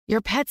Your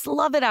pets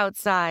love it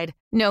outside.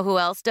 Know who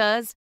else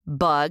does?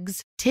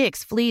 Bugs,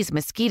 ticks, fleas,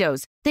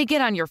 mosquitoes. They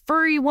get on your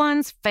furry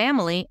ones,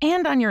 family,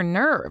 and on your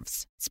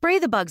nerves. Spray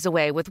the bugs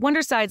away with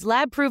Wondercide's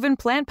lab-proven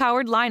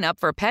plant-powered lineup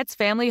for pets,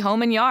 family,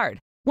 home, and yard.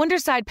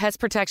 Wondercide pest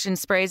protection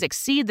sprays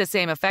exceed the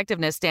same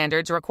effectiveness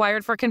standards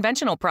required for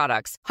conventional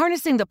products,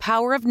 harnessing the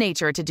power of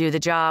nature to do the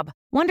job.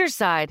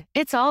 Wondercide,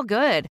 it's all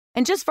good.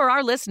 And just for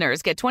our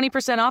listeners, get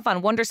 20% off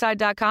on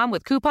Wondercide.com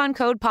with coupon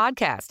code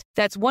PODCAST.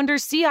 That's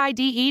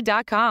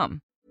WonderCIDE.com.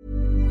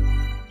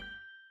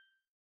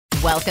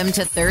 Welcome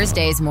to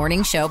Thursday's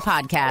Morning Show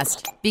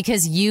podcast,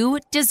 because you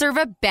deserve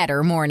a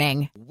better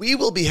morning. We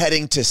will be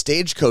heading to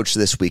Stagecoach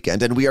this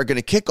weekend, and we are going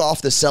to kick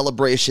off the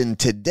celebration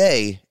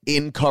today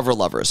in Cover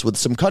Lovers with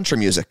some country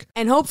music.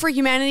 And Hope for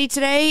Humanity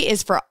today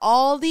is for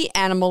all the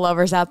animal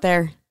lovers out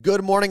there.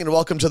 Good morning and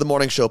welcome to the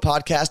Morning Show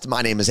podcast.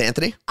 My name is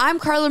Anthony. I'm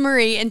Carla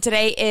Marie, and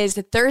today is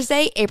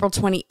Thursday, April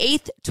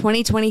 28th,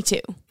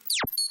 2022.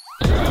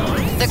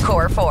 The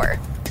Core Four.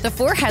 The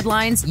four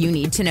headlines you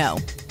need to know.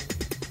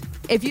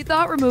 If you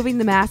thought removing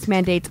the mask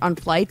mandates on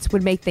flights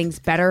would make things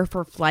better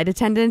for flight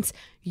attendants,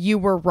 you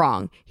were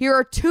wrong. Here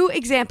are two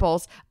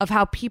examples of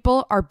how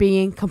people are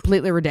being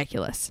completely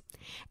ridiculous.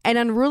 An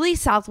unruly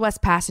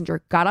Southwest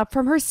passenger got up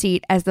from her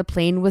seat as the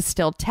plane was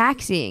still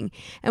taxiing,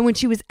 and when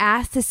she was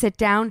asked to sit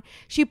down,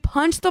 she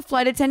punched the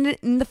flight attendant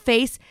in the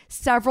face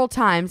several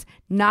times,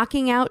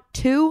 knocking out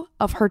 2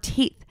 of her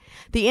teeth.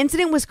 The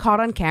incident was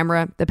caught on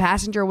camera. The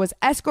passenger was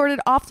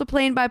escorted off the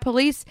plane by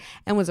police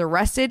and was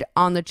arrested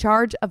on the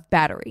charge of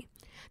battery.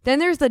 Then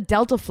there's the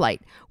Delta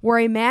flight, where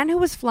a man who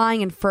was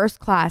flying in first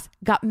class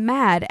got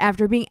mad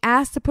after being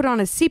asked to put on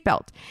a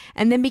seatbelt,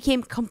 and then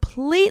became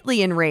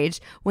completely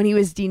enraged when he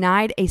was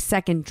denied a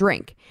second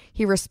drink.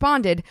 He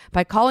responded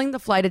by calling the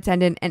flight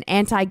attendant an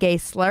anti-gay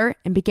slur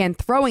and began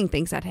throwing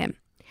things at him.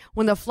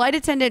 When the flight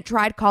attendant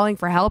tried calling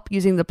for help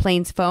using the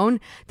plane's phone,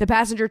 the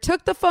passenger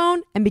took the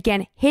phone and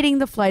began hitting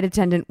the flight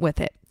attendant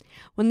with it.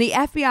 When the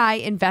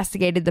FBI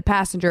investigated the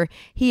passenger,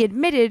 he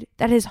admitted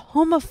that his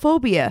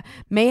homophobia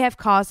may have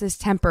caused his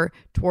temper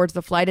towards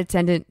the flight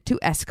attendant to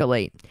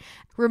escalate.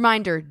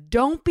 Reminder,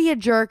 don't be a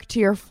jerk to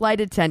your flight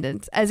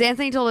attendants. As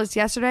Anthony told us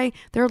yesterday,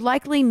 they're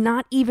likely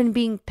not even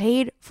being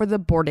paid for the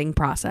boarding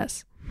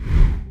process.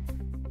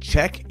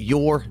 Check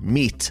your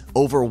meat.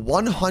 Over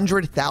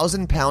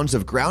 100,000 pounds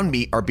of ground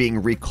meat are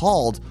being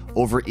recalled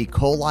over E.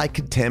 coli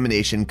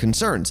contamination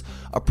concerns.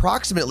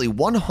 Approximately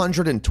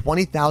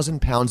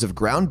 120,000 pounds of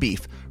ground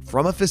beef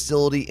from a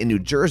facility in New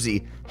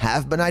Jersey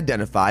have been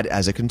identified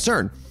as a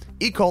concern.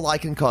 E.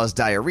 coli can cause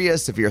diarrhea,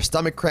 severe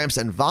stomach cramps,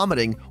 and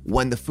vomiting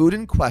when the food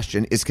in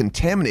question is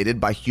contaminated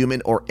by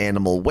human or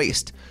animal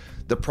waste.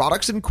 The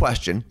products in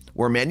question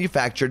were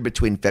manufactured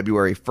between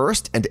February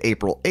 1st and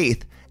April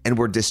 8th and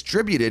were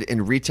distributed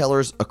in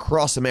retailers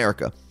across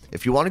America.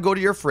 If you want to go to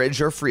your fridge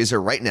or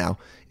freezer right now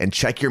and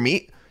check your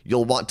meat,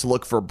 you'll want to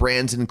look for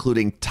brands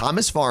including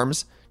Thomas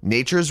Farms,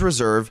 Nature's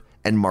Reserve,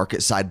 and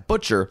Market Side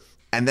Butcher,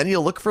 and then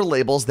you'll look for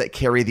labels that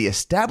carry the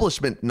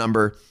establishment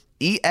number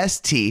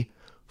EST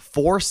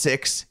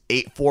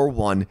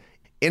 46841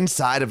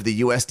 inside of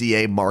the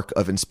USDA mark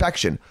of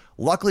inspection.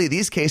 Luckily,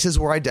 these cases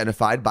were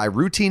identified by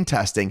routine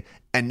testing,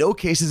 and no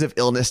cases of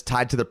illness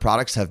tied to the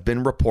products have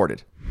been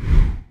reported.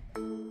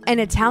 An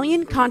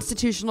Italian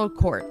constitutional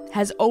court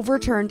has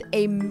overturned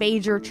a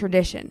major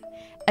tradition.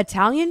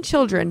 Italian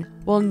children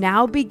will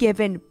now be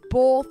given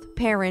both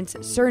parents'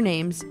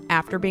 surnames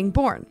after being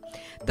born.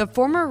 The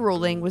former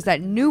ruling was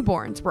that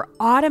newborns were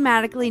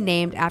automatically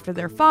named after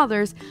their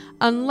fathers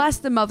unless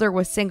the mother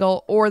was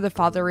single or the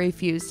father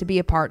refused to be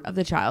a part of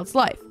the child's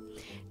life.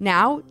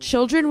 Now,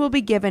 children will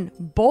be given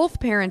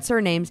both parents'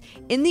 surnames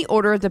in the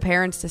order the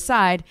parents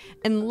decide,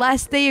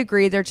 unless they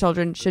agree their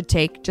children should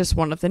take just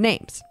one of the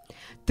names.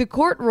 The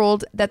court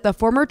ruled that the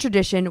former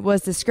tradition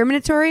was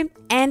discriminatory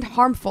and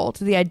harmful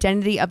to the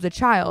identity of the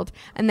child,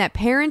 and that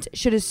parents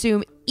should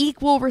assume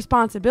equal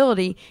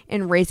responsibility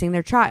in raising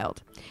their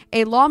child.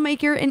 A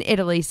lawmaker in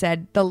Italy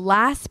said the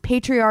last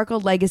patriarchal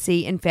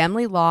legacy in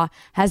family law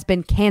has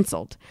been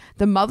canceled.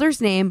 The mother's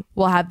name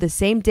will have the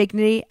same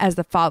dignity as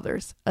the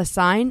father's, a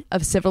sign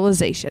of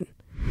civilization.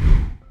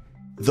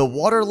 The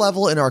water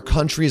level in our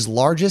country's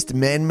largest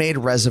man-made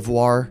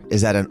reservoir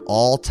is at an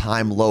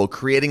all-time low,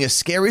 creating a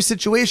scary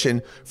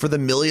situation for the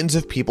millions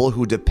of people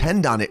who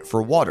depend on it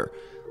for water.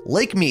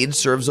 Lake Mead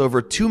serves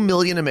over 2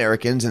 million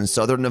Americans in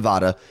southern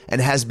Nevada and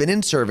has been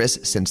in service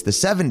since the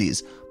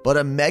 70s, but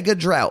a mega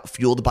drought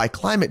fueled by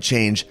climate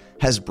change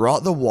has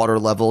brought the water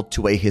level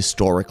to a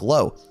historic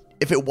low.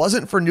 If it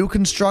wasn't for new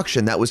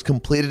construction that was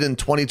completed in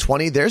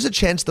 2020, there's a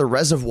chance the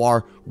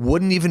reservoir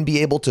wouldn't even be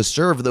able to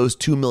serve those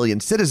 2 million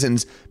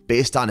citizens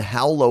based on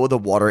how low the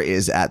water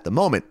is at the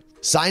moment.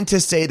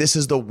 Scientists say this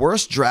is the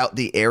worst drought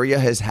the area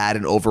has had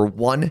in over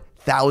 1,000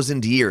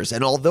 100,000 years.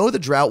 And although the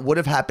drought would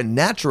have happened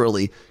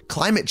naturally,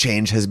 climate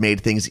change has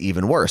made things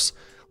even worse.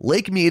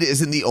 Lake Mead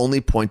isn't the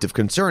only point of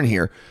concern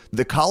here.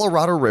 The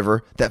Colorado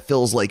River that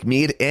fills Lake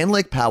Mead and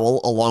Lake Powell,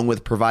 along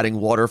with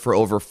providing water for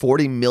over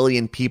 40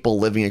 million people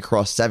living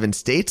across 7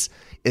 states,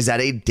 is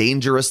at a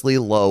dangerously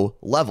low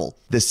level.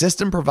 The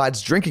system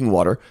provides drinking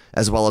water,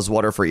 as well as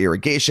water for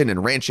irrigation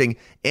and ranching,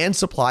 and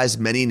supplies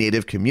many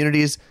native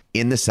communities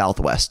in the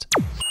Southwest.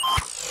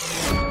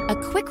 A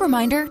quick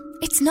reminder,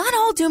 it's not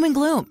all doom and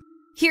gloom.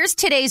 Here's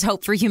today's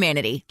hope for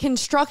humanity.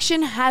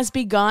 Construction has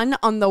begun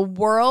on the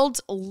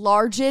world's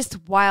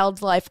largest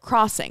wildlife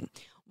crossing.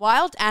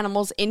 Wild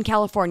animals in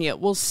California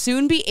will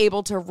soon be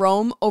able to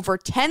roam over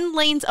 10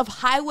 lanes of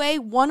Highway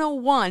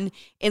 101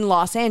 in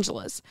Los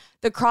Angeles.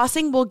 The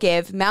crossing will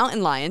give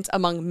mountain lions,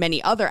 among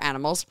many other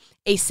animals,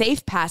 a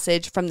safe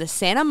passage from the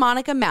Santa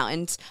Monica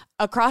Mountains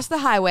across the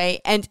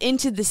highway and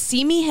into the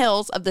Simi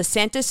Hills of the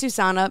Santa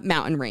Susana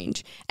mountain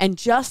range. And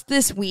just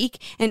this week,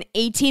 an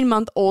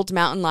 18-month-old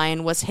mountain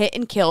lion was hit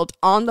and killed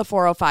on the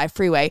 405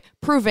 freeway,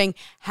 proving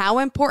how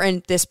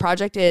important this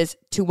project is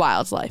to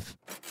wildlife.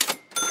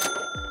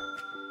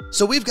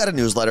 So we've got a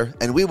newsletter,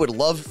 and we would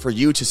love for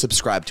you to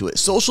subscribe to it.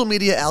 Social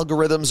media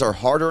algorithms are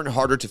harder and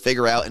harder to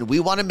figure out, and we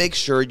want to make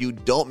sure you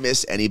don't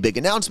miss any big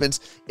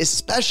announcements,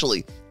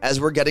 especially as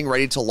we're getting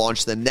ready to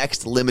launch the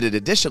next limited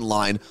edition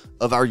line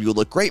of our You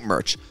Look Great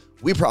merch.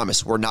 We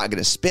promise we're not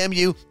going to spam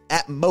you.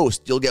 At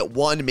most, you'll get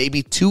 1,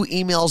 maybe 2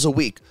 emails a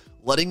week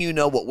letting you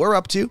know what we're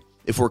up to,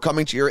 if we're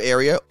coming to your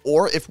area,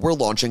 or if we're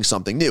launching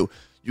something new.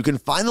 You can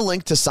find the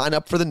link to sign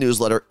up for the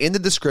newsletter in the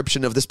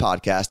description of this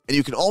podcast, and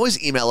you can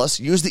always email us.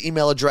 Use the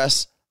email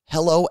address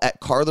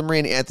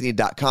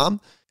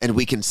hello@carlamarieandanthony.com, and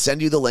we can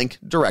send you the link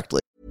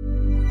directly.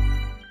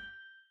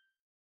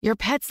 Your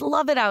pets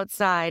love it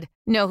outside.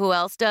 Know who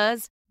else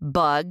does?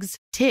 Bugs,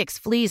 ticks,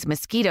 fleas,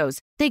 mosquitoes.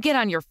 They get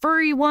on your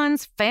furry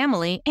ones,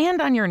 family,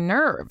 and on your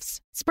nerves.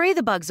 Spray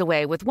the bugs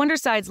away with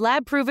Wondercide's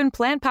lab-proven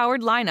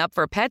plant-powered lineup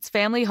for pets,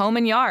 family, home,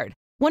 and yard.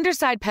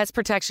 Wondercide pest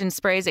protection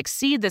sprays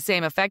exceed the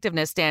same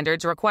effectiveness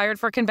standards required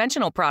for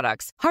conventional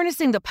products,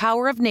 harnessing the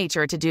power of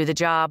nature to do the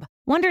job.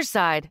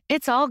 Wondercide,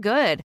 it's all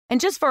good. And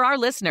just for our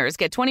listeners,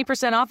 get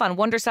 20% off on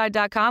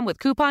Wondercide.com with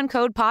coupon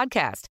code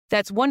PODCAST.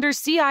 That's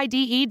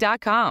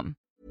WonderCIDE.com.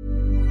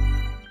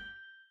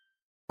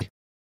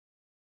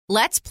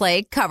 Let's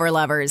play Cover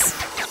Lovers.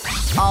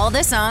 All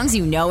the songs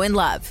you know and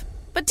love,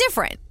 but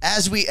different.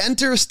 As we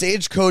enter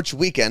Stagecoach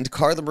Weekend,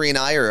 Carla Marie and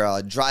I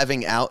are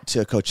driving out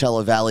to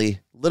Coachella Valley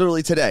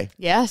literally today.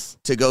 Yes.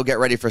 To go get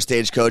ready for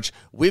Stagecoach.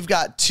 We've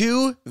got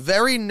 2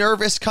 very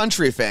nervous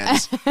country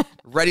fans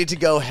ready to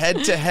go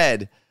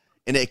head-to-head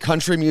in a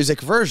country music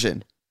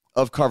version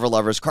of Cover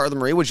Lovers. Carla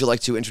Marie, would you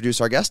like to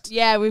introduce our guest?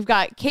 Yeah, we've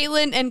got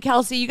Caitlin and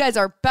Kelsey. You guys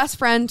are best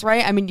friends,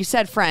 right? I mean, you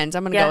said friends.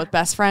 I'm going to go with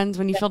best friends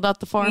when you filled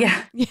out the form.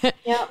 Yeah.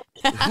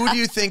 Who do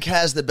you think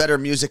has the better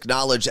music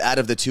knowledge out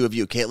of the 2 of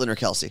you, Caitlin or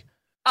Kelsey?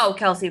 Oh,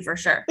 Kelsey, for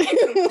sure.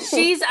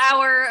 She's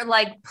our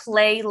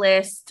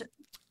playlist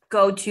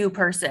go-to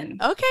person.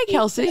 Okay,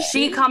 Kelsey.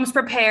 She comes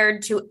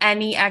prepared to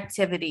any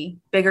activity,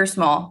 big or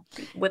small,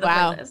 with a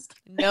playlist.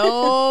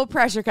 No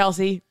pressure,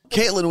 Kelsey.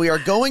 Caitlin, we are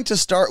going to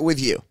start with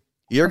you.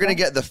 You're going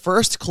to get the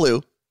first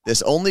clue.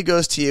 This only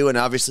goes to you, and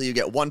obviously you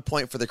get 1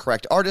 point for the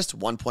correct artist,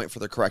 1 point for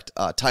the correct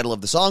title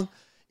of the song.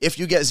 If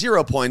you get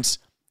 0 points,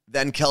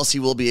 then Kelsey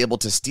will be able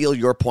to steal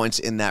your points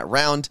in that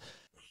round.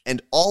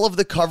 And all of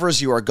the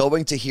covers you are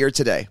going to hear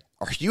today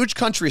are huge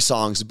country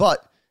songs,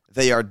 but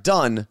they are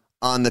done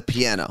on the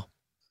piano.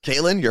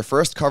 Caitlin, your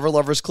first Cover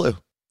Lovers clue.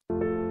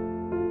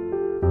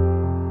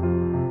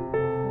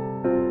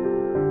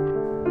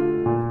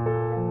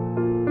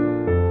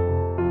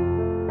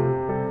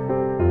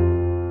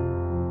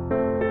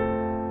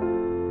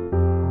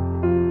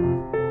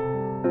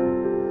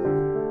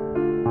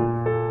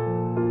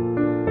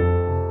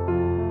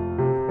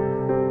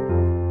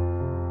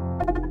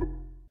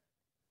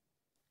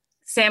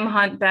 Sam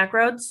Hunt,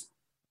 Backroads.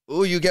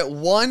 Ooh, you get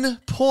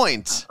 1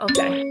 point.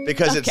 Okay.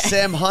 Because it's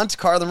Sam Hunt.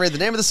 Carla Marie, the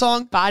name of the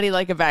song? Body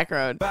Like a Back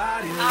Road. All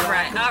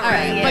right.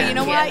 Yeah. But you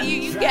know what?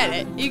 You get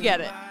it. You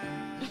get it.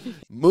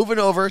 Moving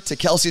over to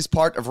Kelsey's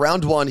part of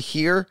round 1,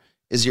 here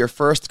is your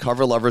first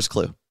Cover Lovers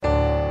clue.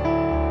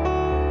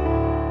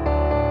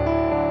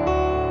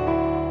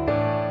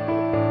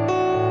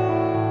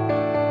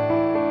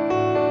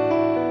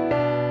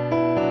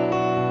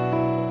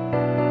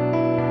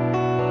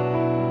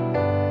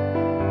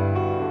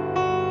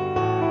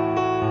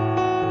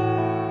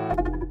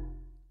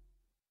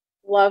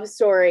 Love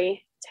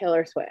Story,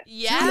 Taylor Swift.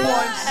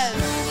 Yes.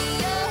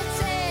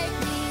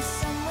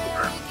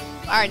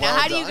 All right, now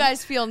how do you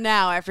guys feel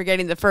now after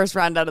getting the first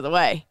round out of the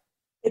way?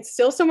 It's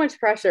still so much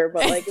pressure,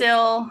 but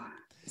still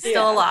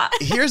a lot.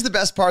 Here's the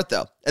best part,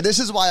 though. And this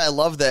is why I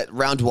love that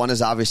round 1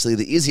 is obviously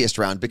the easiest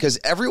round, because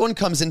everyone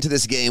comes into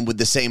this game with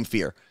the same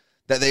fear,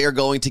 that they are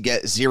going to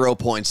get 0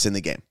 points in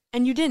the game.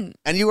 And you didn't.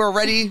 And you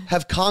already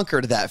have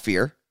conquered that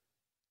fear.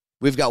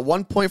 We've got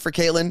 1 point for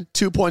Caitlin,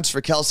 2 points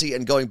for Kelsey,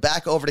 and going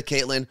back over to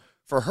Caitlin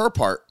for her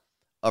part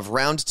of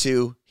round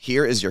 2,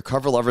 here is your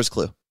Cover Lovers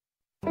clue.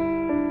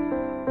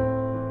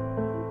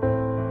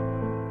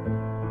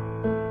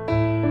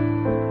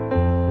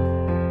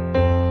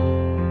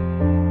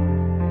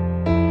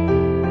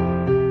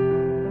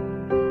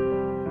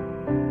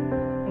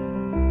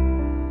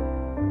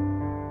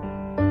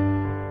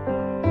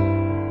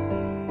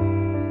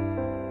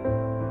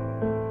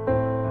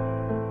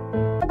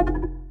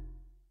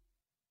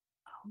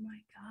 Oh my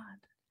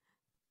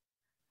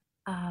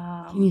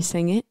God. Can you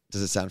sing it?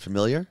 Does it sound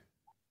familiar?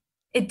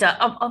 It does.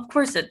 Of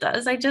course it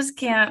does. I just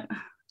can't.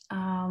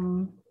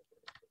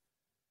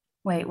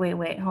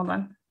 Wait. Hold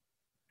on.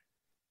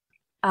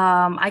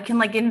 I can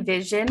like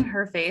envision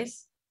her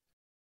face.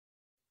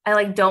 I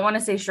like don't want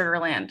to say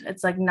Sugarland.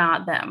 It's like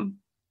not them.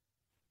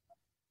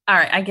 All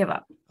right, I give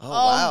up. Oh,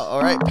 wow.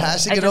 All right,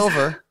 passing it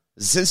over.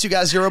 Since you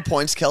got 0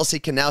 points, Kelsey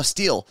can now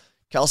steal.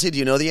 Kelsey, do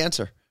you know the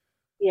answer?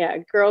 Yeah,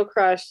 Girl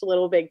Crush,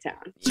 Little Big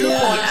Town. 2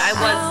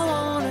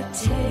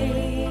 points. I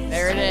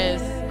There it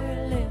is.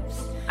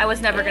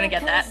 was never gonna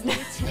get that.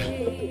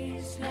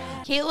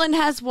 Caitlin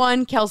has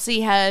 1.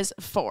 Kelsey has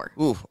 4.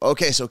 Ooh,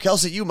 okay, so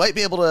Kelsey, you might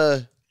be able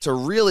to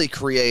really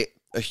create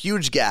a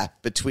huge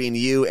gap between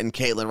you and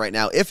Caitlin right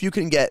now if you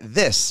can get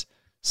this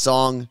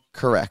song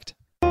correct.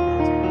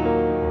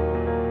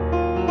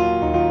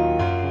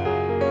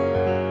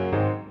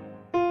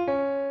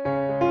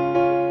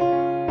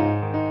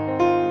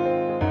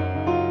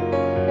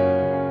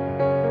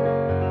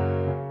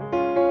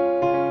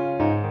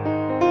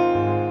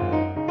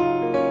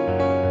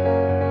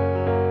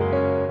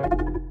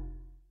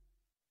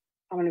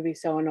 I'm going to be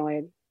so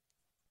annoyed.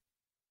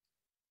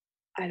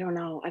 I don't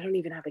know. I don't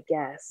even have a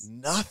guess.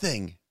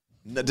 Nothing.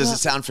 Does it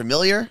sound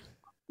familiar?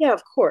 Yeah,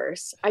 of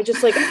course. I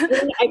just like,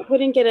 I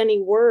couldn't get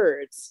any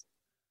words.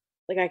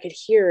 Like I could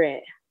hear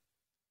it.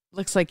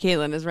 Looks like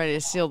Caitlin is ready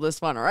to steal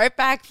this one right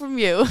back from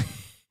you.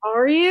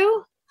 Are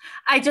you?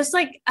 I just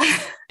like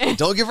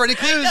Don't give her any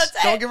clues.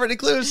 Don't give her any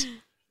clues.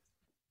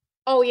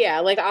 Oh, yeah.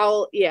 Like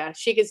yeah,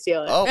 she could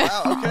steal it. Oh,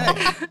 wow.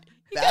 Okay.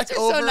 guys are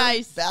so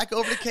nice. Back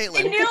over to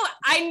Caitlin.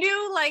 I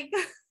knew like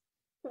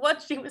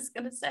what she was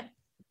gonna say.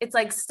 It's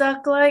like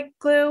stuck like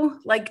glue.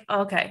 Like,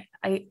 okay.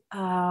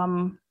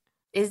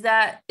 Is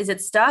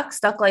it stuck?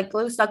 Stuck like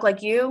glue? Stuck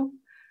like you?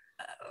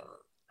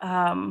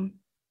 And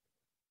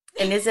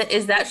is that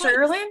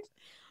Sugarland?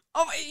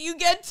 Oh, you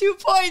get 2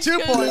 points. 2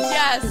 points.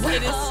 Yes,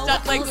 it is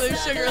stuck like glue,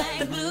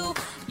 Sugarland.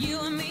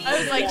 I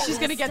was like, she's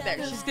gonna get there.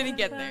 She's gonna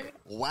get there.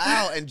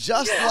 Wow, and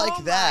just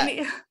like that,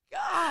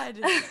 God.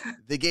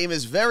 the game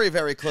is very,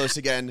 very close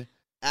again.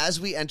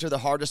 As we enter the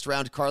hardest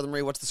round, Carla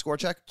Marie, what's the score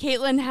check?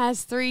 Caitlin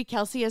has 3.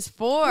 Kelsey has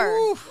 4.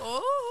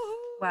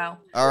 Oh. Wow.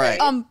 All right.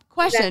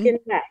 Question. Neck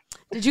and neck.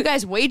 Did you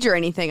guys wager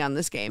anything on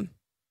this game?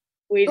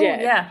 We Oh,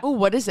 did. yeah. Oh,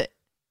 what is it?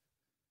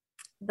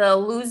 The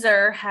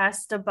loser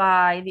has to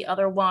buy the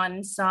other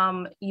one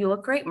some You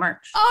Look Great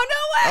merch. Oh,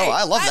 no way. Oh,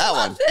 I love that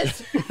one.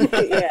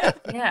 Yeah.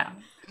 Yeah.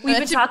 We've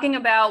been talking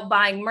about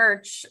buying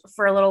merch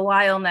for a little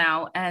while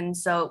now, and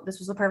so this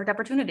was the perfect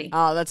opportunity.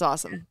 Oh, that's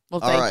awesome.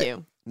 Well, All thank right.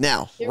 you.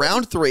 Now,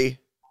 round 3,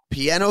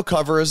 piano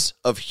covers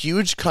of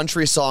huge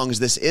country songs.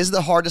 This is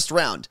the hardest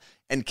round.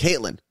 And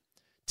Caitlin,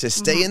 to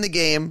stay in the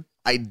game,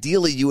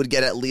 ideally you would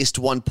get at least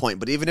 1 point.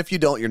 But even if you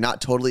don't, you're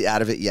not totally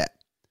out of it yet.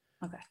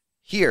 Okay.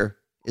 Here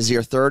is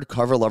your third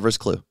cover lover's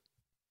clue.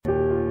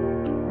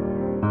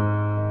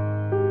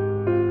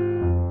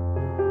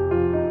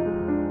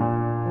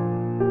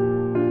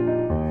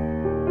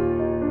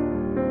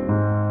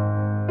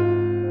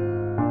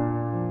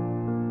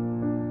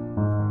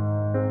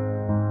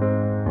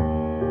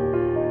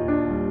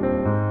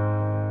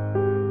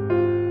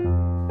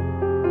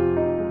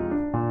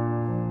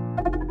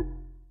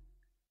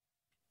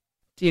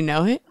 Do you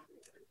know it?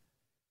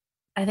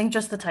 I think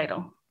just the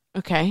title.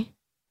 Okay.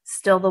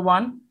 Still the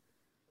One.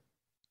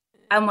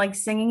 I'm like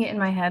singing it in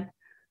my head.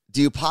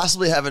 Do you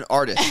possibly have an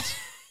artist?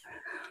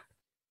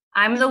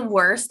 I'm the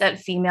worst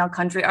at female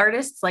country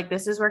artists. Like,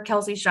 this is where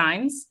Kelsey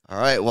shines. All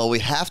right. Well, we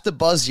have to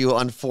buzz you,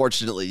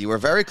 unfortunately. You were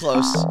very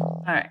close.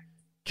 All right.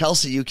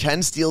 Kelsey, you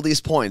can steal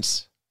these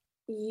points.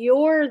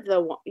 You're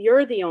the one.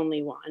 You're the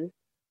only one.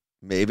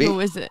 Maybe. Who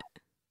is it?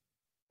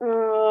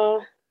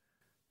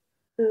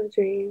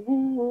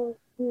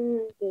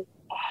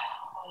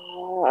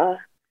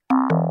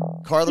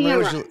 Carla Marie,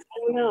 would you... I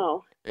don't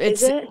know.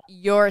 It's Is it?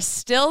 You're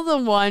Still the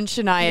One,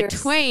 Shania You're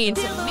Twain.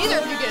 So neither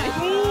of you get it.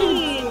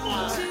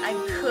 I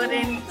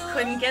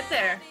couldn't get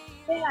there.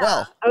 Yeah.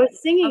 Well, I was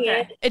singing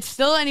Okay. it. It's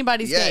still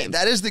anybody's yeah, game.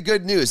 that is the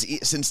good news.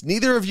 Since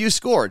neither of you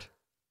scored,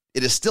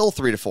 it is still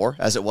 3-4,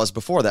 as it was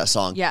before that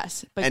song.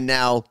 Yes. But And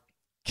now,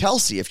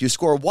 Kelsey, if you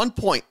score 1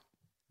 point,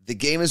 the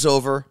game is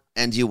over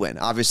and you win.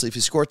 Obviously, if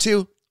you score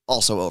 2,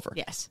 also over.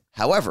 yes.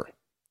 However,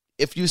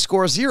 if you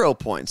score 0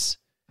 points,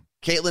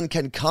 Caitlin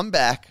can come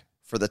back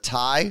for the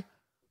tie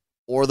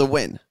or the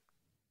win.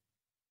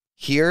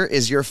 Here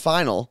is your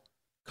final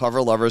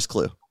cover lover's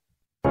clue.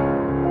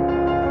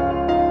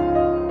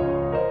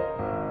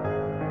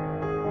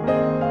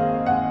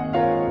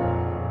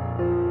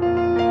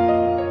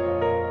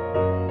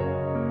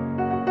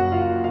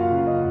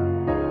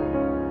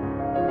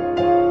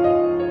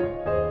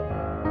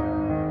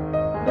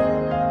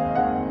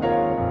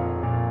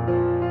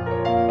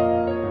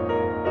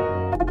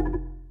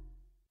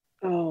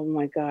 Oh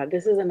my God.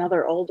 This is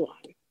another old one.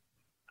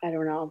 I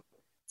don't know.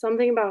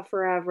 Something about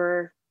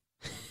forever.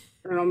 I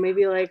don't know.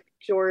 Maybe like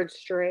George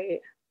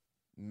Strait.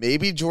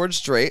 Maybe George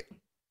Strait.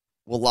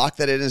 We'll lock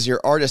that in as your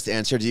artist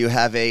answer. Do you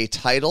have a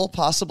title,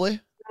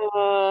 possibly?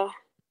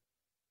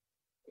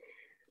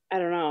 I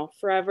don't know,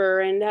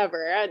 Forever and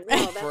Ever.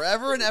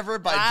 Forever and Ever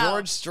by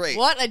George Strait.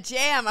 What a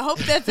jam. I hope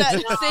that's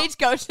at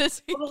Stagecoach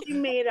this week. Totally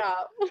made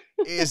up.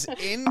 Is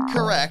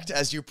incorrect,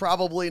 as you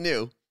probably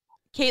knew.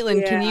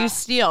 Caitlin, can you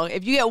steal?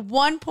 If you get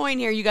 1 point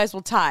here, you guys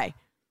will tie.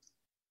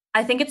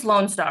 I think it's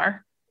Lone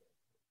Star.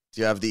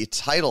 Do you have the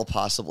title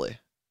possibly?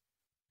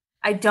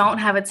 I don't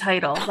have a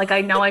title. Like,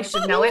 I know I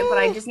should know it, but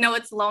I just know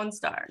it's Lone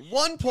Star.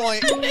 1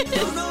 point.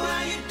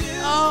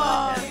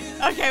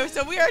 Okay,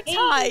 so we are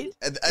tied.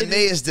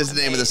 Amazed is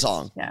the name of the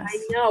song. Yes.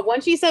 I know.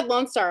 Once she said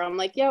Lone Star, I'm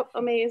like, yep,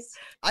 amazed.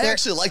 I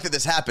actually like that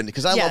this happened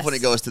because I love when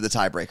it goes to the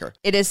tiebreaker.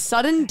 It is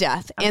sudden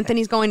death. Okay.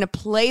 Anthony's going to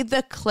play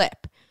the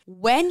clip.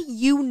 When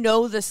you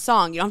know the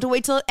song, you don't have to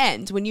wait till it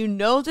ends. When you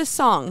know the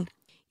song,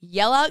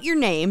 yell out your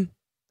name,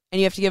 and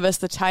you have to give us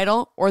the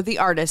title or the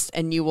artist,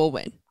 and you will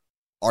win.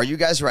 Are you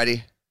guys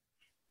ready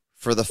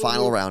for the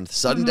final round?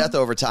 Sudden death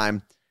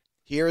overtime.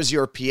 Here is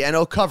your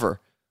piano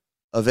cover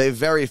of a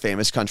very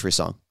famous country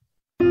song.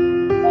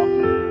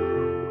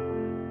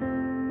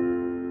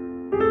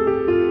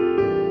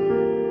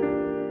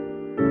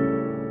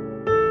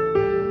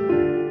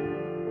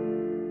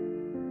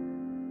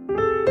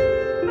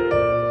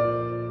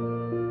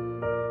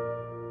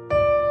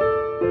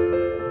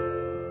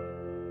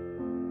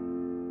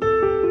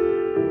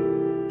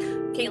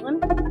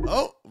 Caitlin?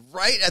 Oh,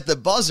 right at the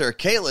buzzer.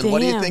 Caitlin,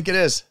 what do you think it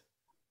is?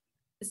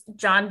 It's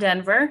John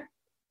Denver.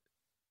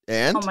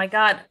 And? Oh my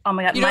God.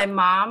 My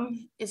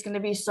mom is going to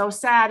be so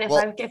sad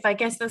if I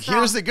guess this wrong.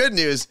 Here's the good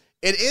news.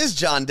 It is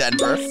John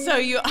Denver. So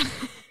you...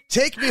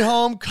 Take Me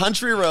Home,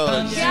 Country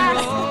Roads. Yes.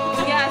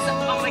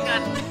 Oh my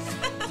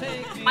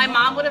God. My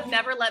mom would have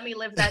never let me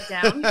live that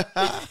down.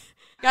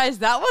 Guys,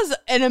 that was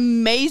an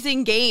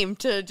amazing game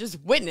to just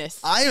witness.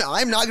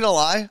 I'm not going to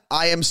lie.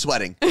 I am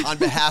sweating on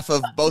behalf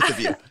of both of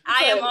you.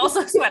 I am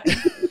also sweating.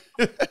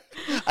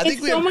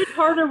 It's so much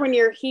harder when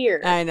you're here.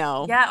 I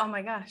know. Yeah, oh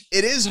my gosh.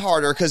 It is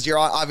harder because you're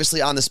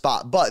obviously on the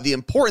spot. But the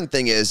important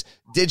thing is,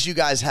 did you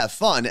guys have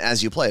fun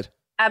as you played?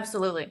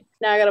 Absolutely.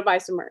 Now I got to buy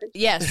some merch.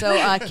 Yeah, so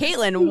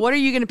Caitlin, what are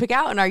you going to pick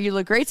out in our You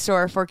Look Great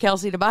store for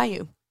Kelsey to buy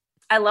you?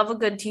 I love a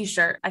good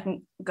t-shirt. I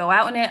can go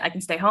out in it. I can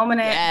stay home in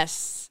it.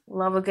 Yes.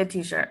 Love a good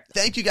t-shirt.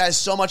 Thank you guys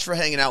so much for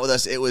hanging out with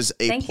us. It was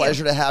a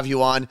pleasure to have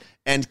you on.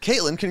 And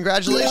Caitlin,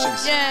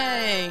 congratulations.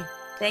 Yay.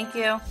 Thank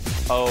you.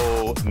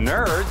 Oh,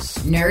 nerds.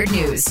 Nerd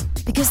news.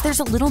 Because there's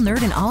a little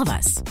nerd in all of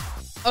us.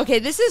 Okay,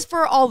 this is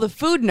for all the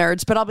food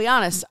nerds, but I'll be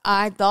honest,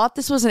 I thought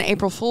this was an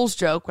April Fool's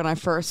joke when I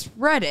first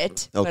read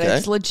it, but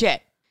it's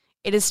legit.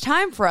 It is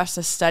time for us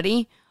to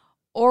study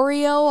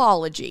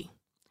Oreology,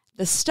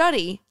 the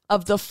study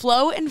of the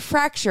flow and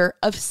fracture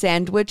of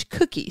sandwich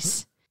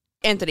cookies.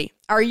 Anthony,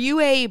 are you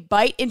a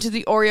bite into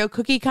the Oreo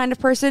cookie kind of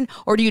person,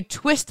 or do you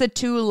twist the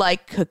two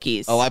like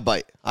cookies? Oh, I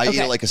bite. I eat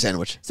it like a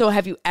sandwich. So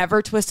have you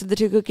ever twisted the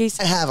two cookies?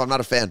 I have. I'm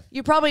not a fan.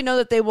 You probably know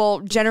that they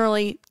will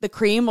generally, the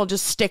cream will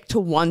just stick to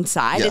one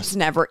side. Yes. It's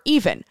never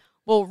even.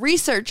 Well,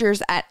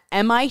 researchers at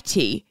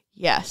MIT,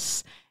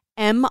 yes,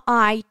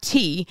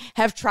 MIT,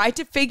 have tried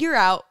to figure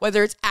out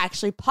whether it's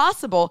actually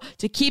possible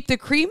to keep the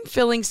cream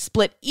filling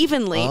split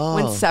evenly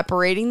when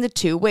separating the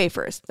two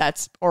wafers.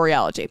 That's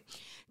Oreology.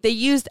 They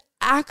used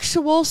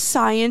actual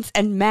science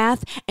and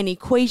math and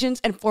equations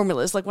and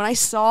formulas. Like when I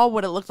saw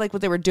what it looked like,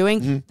 what they were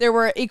doing, there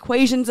were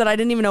equations that I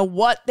didn't even know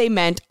what they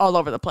meant all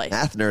over the place.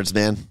 Math nerds,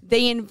 man.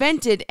 They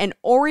invented an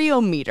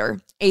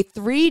Oreometer, a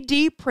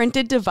 3D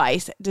printed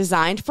device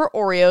designed for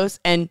Oreos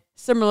and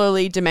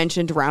similarly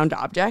dimensioned round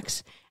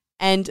objects.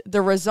 And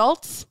the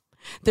results,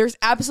 there's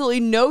absolutely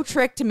no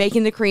trick to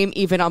making the cream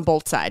even on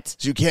both sides.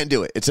 So you can't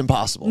do it. It's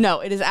impossible. No,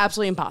 it is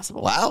absolutely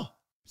impossible. Wow.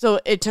 So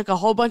it took a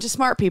whole bunch of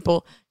smart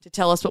people to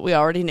tell us what we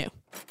already knew.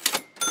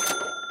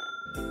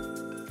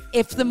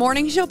 If the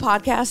Morning Show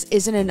podcast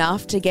isn't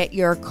enough to get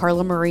your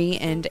Carla Marie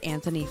and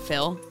Anthony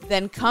fill,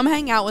 then come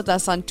hang out with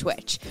us on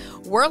Twitch.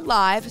 We're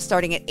live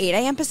starting at 8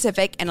 a.m.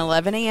 Pacific and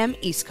 11 a.m.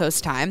 East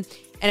Coast time.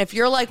 And if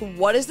you're like,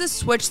 what is this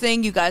Twitch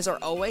thing you guys are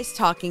always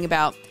talking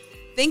about?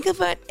 Think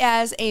of it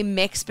as a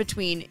mix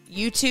between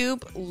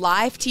YouTube,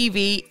 live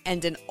TV,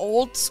 and an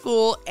old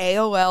school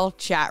AOL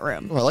chat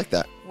room. Oh, I like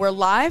that. We're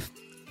live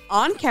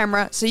on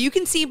camera, so you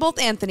can see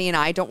both Anthony and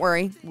I. Don't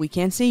worry, we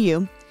can't see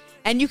you.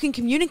 And you can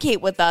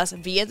communicate with us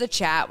via the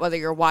chat, whether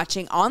you're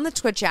watching on the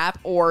Twitch app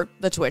or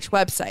the Twitch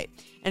website.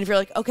 And if you're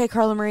like, okay,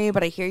 Carla Marie,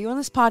 but I hear you on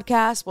this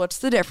podcast, what's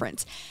the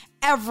difference?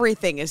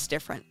 Everything is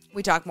different.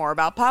 We talk more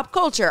about pop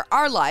culture,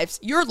 our lives,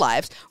 your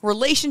lives,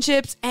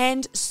 relationships,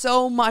 and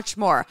so much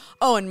more.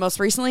 Oh, and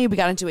most recently, we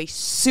got into a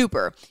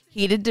super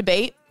heated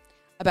debate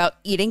about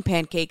eating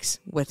pancakes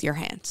with your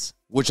hands.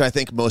 Which I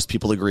think most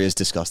people agree is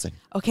disgusting.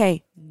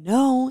 Okay,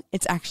 no,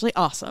 it's actually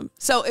awesome.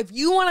 So if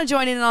you want to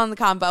join in on the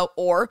combo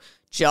or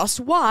just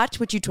watch,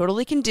 which you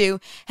totally can do,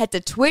 head to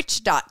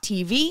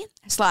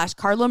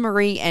twitch.tv/Carla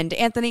Marie and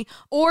Anthony,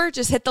 or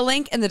just hit the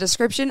link in the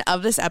description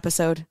of this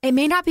episode. It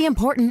may not be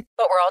important,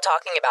 but we're all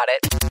talking about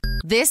it.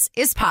 This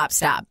is Pop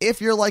Stop.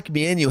 If you're like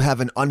me and you have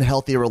an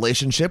unhealthy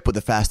relationship with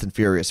the Fast and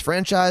Furious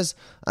franchise,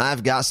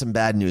 I've got some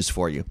bad news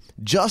for you.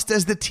 Just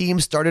as the team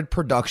started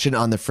production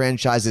on the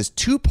franchise's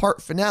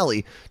two-part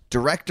finale,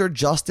 director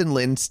Justin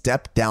Lin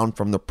stepped down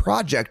from the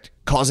project,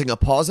 causing a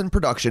pause in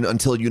production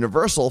until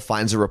Universal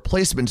finds a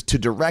replacement to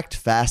direct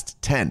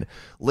Fast 10.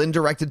 Lin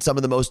directed some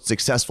of the most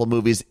successful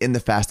movies in the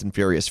Fast and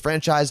Furious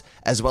franchise,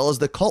 as well as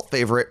the cult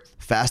favorite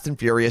Fast and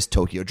Furious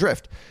Tokyo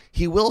Drift.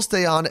 He will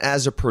stay on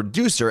as a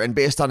producer, and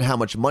based on how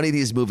much money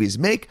these movies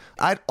make,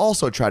 I'd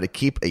also try to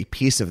keep a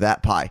piece of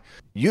that pie.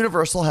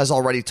 Universal has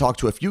already talked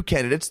to a few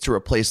candidates to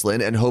replace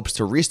Lin and hopes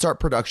to restart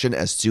production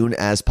as soon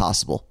as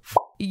possible.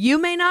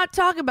 You may not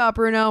talk about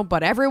Bruno,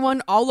 but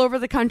everyone all over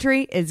the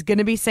country is going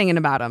to be singing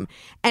about him.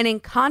 An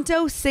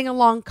Encanto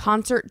sing-along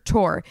concert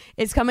tour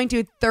is coming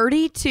to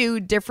 32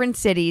 different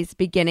cities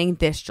beginning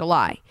this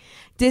July.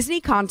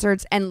 Disney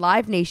Concerts and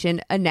Live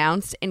Nation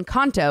announced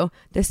Encanto,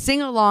 the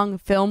sing-along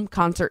film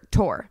concert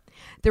tour.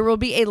 There will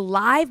be a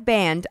live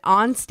band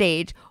on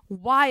stage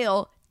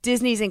while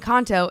Disney's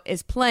Encanto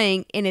is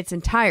playing in its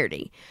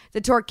entirety.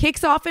 The tour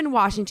kicks off in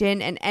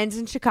Washington and ends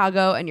in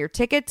Chicago, and your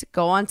tickets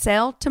go on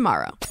sale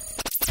tomorrow.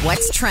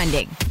 What's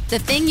trending? The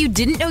thing you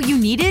didn't know you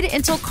needed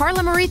until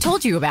Carla Marie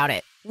told you about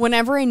it.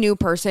 Whenever a new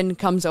person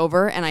comes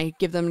over and I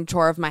give them a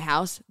tour of my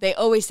house, they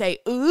always say,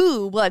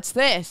 "Ooh, what's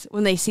this?"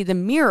 when they see the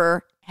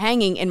mirror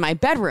hanging in my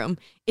bedroom.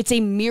 It's a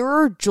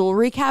mirror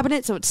jewelry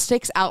cabinet, so it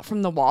sticks out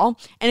from the wall,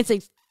 and it's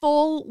a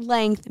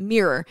full-length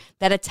mirror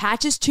that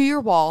attaches to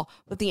your wall,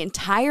 but the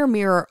entire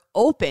mirror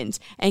opens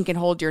and can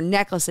hold your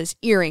necklaces,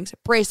 earrings,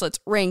 bracelets,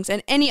 rings,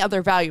 and any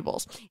other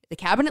valuables. The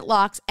cabinet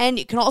locks, and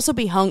it can also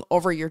be hung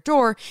over your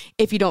door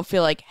if you don't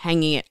feel like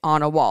hanging it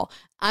on a wall.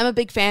 I'm a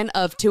big fan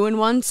of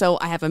 2-in-1, so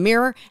I have a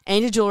mirror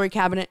and a jewelry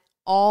cabinet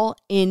all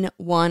in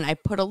one. I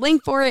put a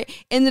link for it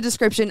in the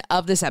description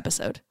of this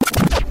episode.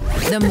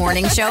 The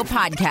Morning Show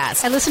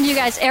Podcast. I listen to you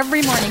guys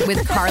every morning.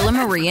 With Carla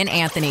Marie and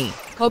Anthony.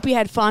 Hope you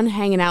had fun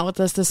hanging out with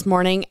us this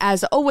morning.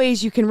 As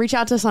always, you can reach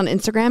out to us on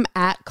Instagram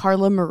at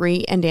Carla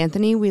Marie and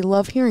Anthony. We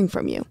love hearing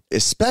from you.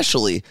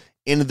 Especially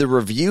in the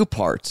review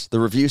part, the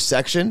review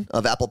section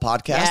of Apple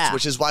Podcasts,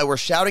 which is why we're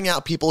shouting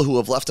out people who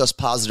have left us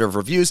positive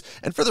reviews.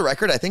 And for the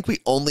record, I think we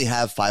only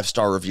have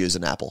 5-star reviews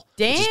in Apple.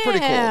 Damn, which is pretty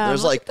cool.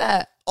 There's like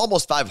that.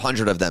 Almost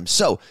 500 of them.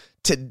 So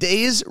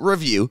today's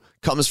review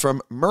comes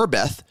from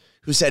Merbeth,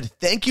 who said,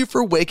 "Thank you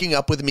for waking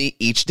up with me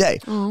each day.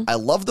 I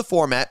love the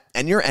format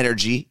and your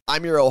energy.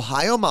 I'm your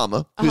Ohio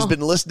mama who's been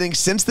listening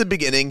since the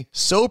beginning.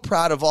 So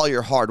proud of all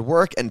your hard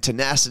work and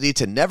tenacity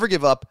to never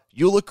give up.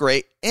 You look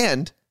great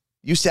and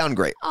you sound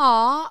great."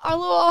 Aw, our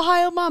little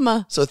Ohio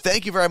mama. So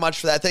thank you very much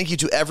for that. Thank you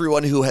to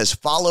everyone who has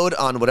followed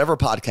on whatever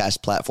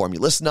podcast platform you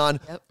listen on.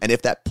 Yep. And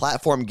if that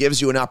platform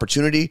gives you an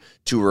opportunity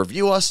to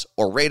review us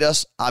or rate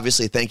us,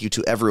 obviously thank you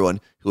to everyone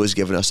who has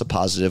given us a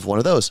positive one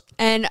of those.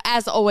 And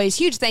as always,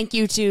 huge thank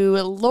you to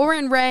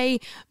Lauren Ray,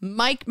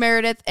 Mike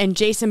Meredith, and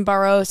Jason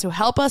Burrows who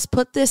help us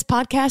put this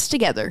podcast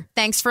together.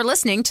 Thanks for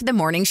listening to the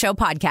Morning Show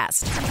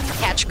Podcast.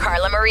 Catch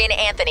Carla Marie and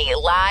Anthony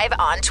live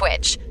on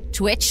Twitch.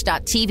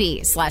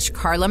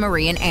 Twitch.tv/Carla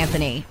Marie and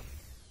Anthony.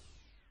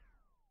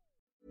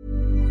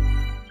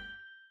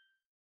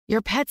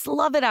 Your pets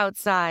love it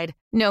outside.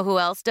 Know who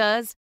else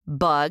does?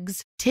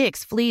 Bugs,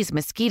 ticks, fleas,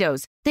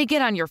 mosquitoes. They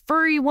get on your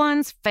furry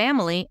ones,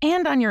 family,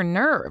 and on your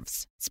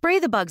nerves. Spray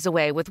the bugs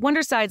away with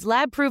Wondercide's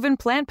lab-proven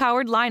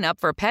plant-powered lineup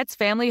for pets,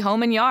 family,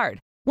 home, and yard.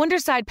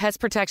 Wondercide pest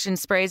protection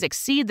sprays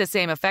exceed the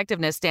same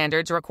effectiveness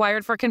standards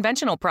required for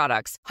conventional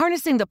products,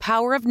 harnessing the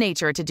power of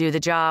nature to do the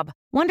job.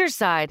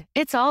 Wondercide,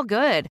 it's all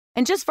good.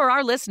 And just for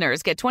our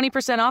listeners, get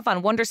 20% off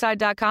on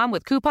Wondercide.com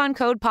with coupon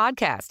code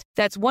PODCAST.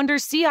 That's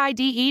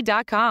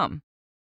WonderCIDE.com.